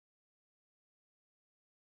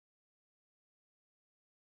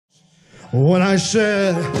When I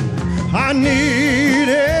said I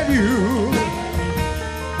needed you,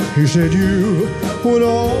 he said you would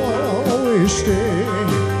always stay.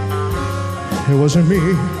 It wasn't me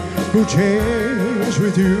who changed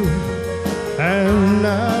with you, and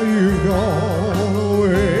now you've gone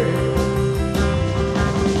away.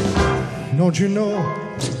 Don't you know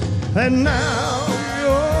that now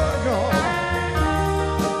you're gone?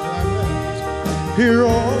 I'm here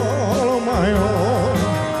all on my own.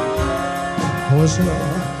 I was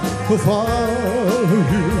not to follow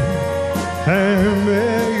you and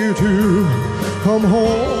beg you to come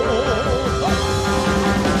home.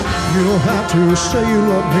 You don't have to say you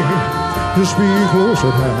love me, just be close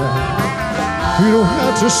at hand. You don't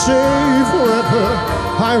have to stay forever,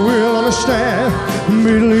 I will understand.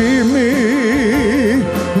 Believe me,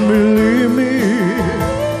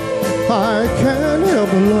 I can't help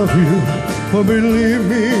but love you, but believe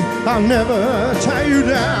me, I'll never tie you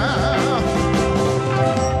down.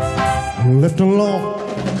 Left alone,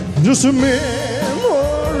 just a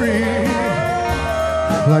memory,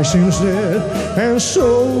 life seems dead and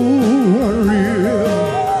so unreal.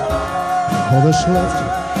 All that's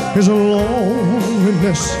left is a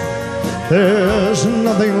loneliness. There's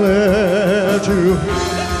nothing left to.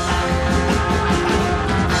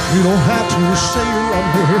 You don't have to say you love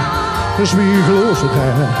me, just be close at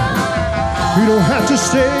hand. You don't have to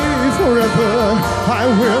stay forever, I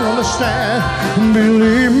will understand.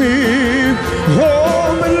 Believe me,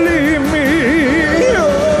 oh believe me,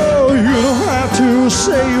 oh you don't have to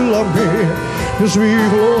say you love me, just be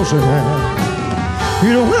close at hand.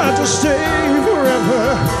 You don't have to stay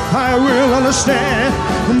forever, I will understand.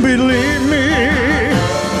 Believe me,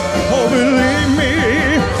 oh believe me.